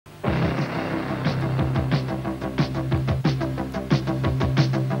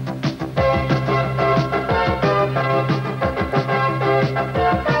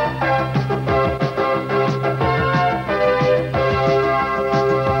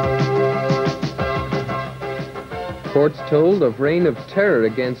Reports told of reign of terror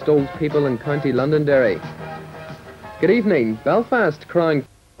against old people in County Londonderry. Good evening. Belfast crying.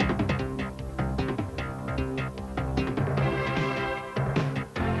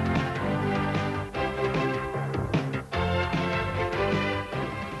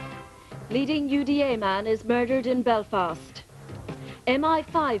 Leading UDA man is murdered in Belfast.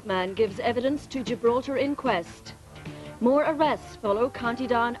 MI5 man gives evidence to Gibraltar inquest. More arrests follow County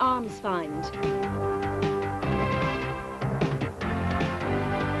Down arms find.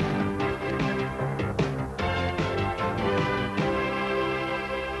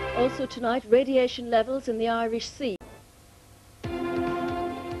 Also tonight, radiation levels in the Irish Sea.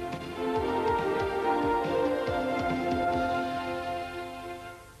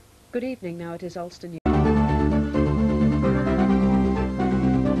 Good evening. Now it is Ulster News.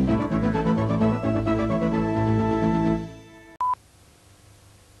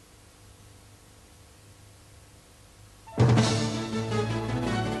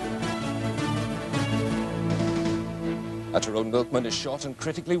 A Tyrone milkman is shot and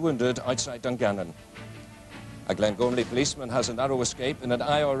critically wounded outside Dungannon. A Glengormley policeman has a narrow escape in an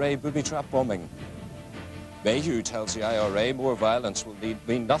IRA booby trap bombing. Mayhew tells the IRA more violence will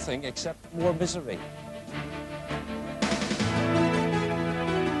mean nothing except more misery.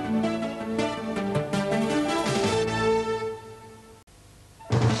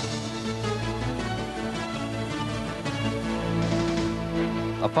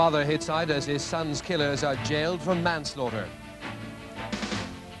 A father hits out as his son's killers are jailed for manslaughter.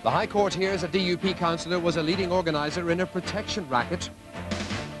 The High Court hears a DUP councillor was a leading organiser in a protection racket.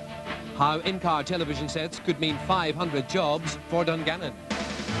 How in-car television sets could mean 500 jobs for Dungannon.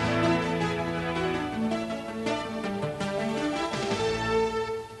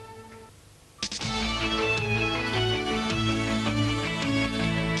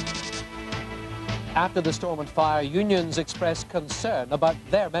 After the storm and fire, unions expressed concern about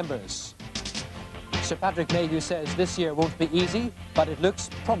their members. Sir Patrick Mayhew says this year won't be easy, but it looks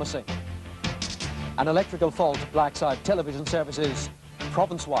promising. An electrical fault blacks out television services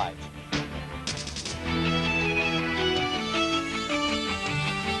province-wide.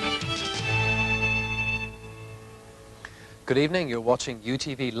 Good evening, you're watching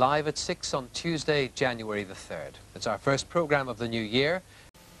UTV live at 6 on Tuesday, January the 3rd. It's our first programme of the new year.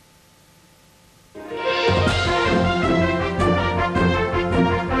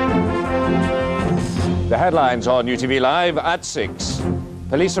 The headlines on UTV Live at 6.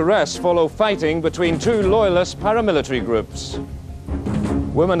 Police arrests follow fighting between two loyalist paramilitary groups.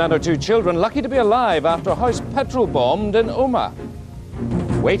 Woman and her two children lucky to be alive after a house petrol bombed in Omagh.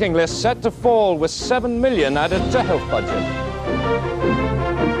 Waiting list set to fall with 7 million added to health budget.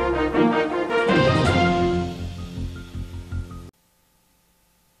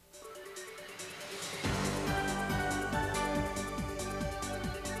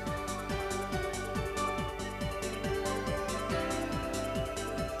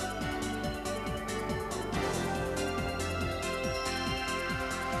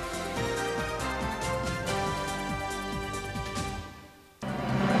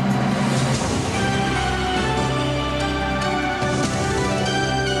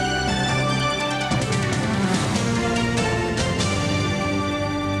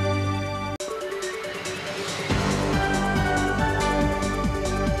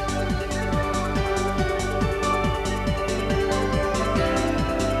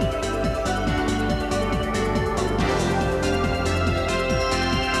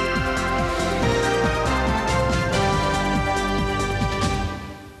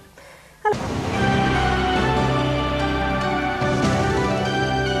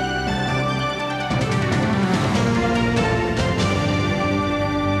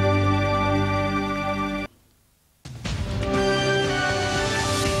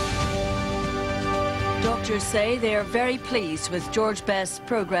 Doctors say they are very pleased with George Best's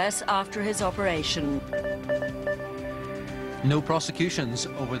progress after his operation. No prosecutions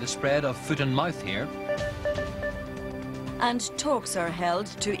over the spread of foot and mouth here. And talks are held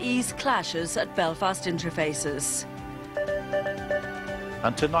to ease clashes at Belfast interfaces.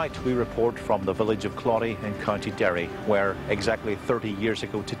 And tonight we report from the village of Claudy in County Derry, where exactly 30 years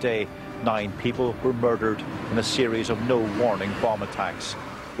ago today, 9 people were murdered in a series of no-warning bomb attacks.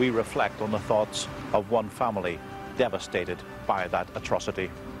 We reflect on the thoughts of one family devastated by that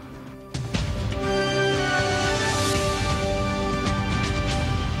atrocity.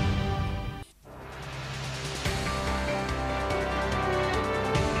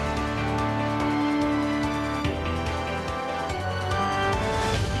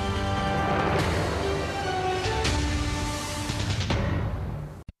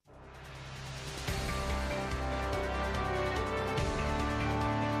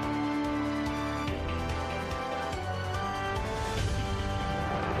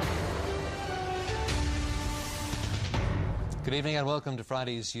 Good evening and welcome to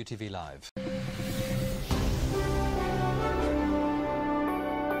Friday's UTV Live.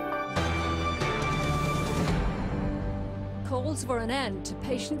 Calls for an end to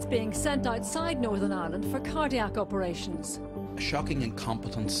patients being sent outside Northern Ireland for cardiac operations. A shocking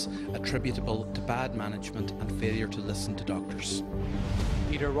incompetence attributable to bad management and failure to listen to doctors.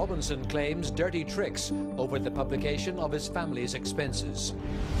 Peter Robinson claims dirty tricks over the publication of his family's expenses.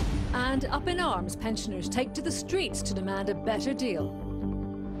 And up in arms, pensioners take to the streets to demand a better deal.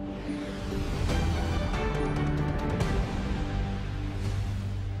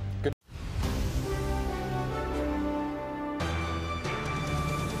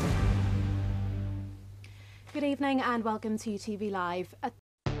 Good evening and welcome to UTV Live.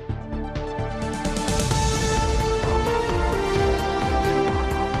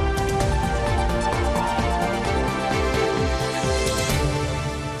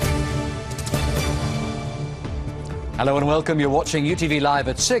 Hello and welcome. You're watching UTV Live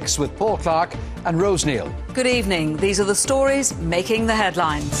at 6 with Paul Clark and Rose Neal. Good evening. These are the stories making the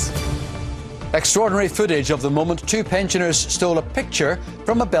headlines. Extraordinary footage of the moment two pensioners stole a picture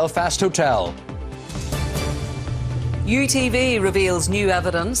from a Belfast hotel. UTV reveals new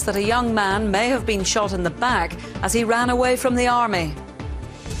evidence that a young man may have been shot in the back as he ran away from the army.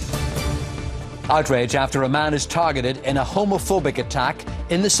 Outrage after a man is targeted in a homophobic attack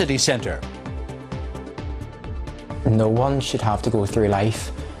in the city centre. No one should have to go through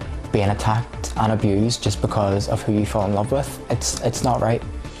life being attacked and abused just because of who you fall in love with. It's not right.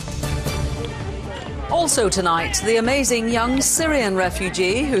 Also tonight, the amazing young Syrian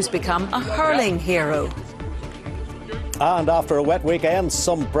refugee who's become a hurling hero. And after a wet weekend,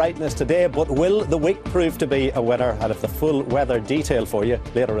 some brightness today, but will the week prove to be a winner? And have the full weather detail for you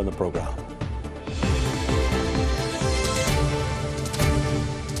later in the programme.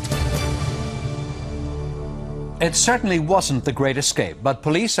 It certainly wasn't the Great Escape, but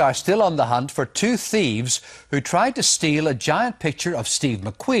police are still on the hunt for two thieves who tried to steal a giant picture of Steve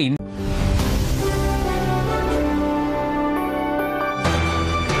McQueen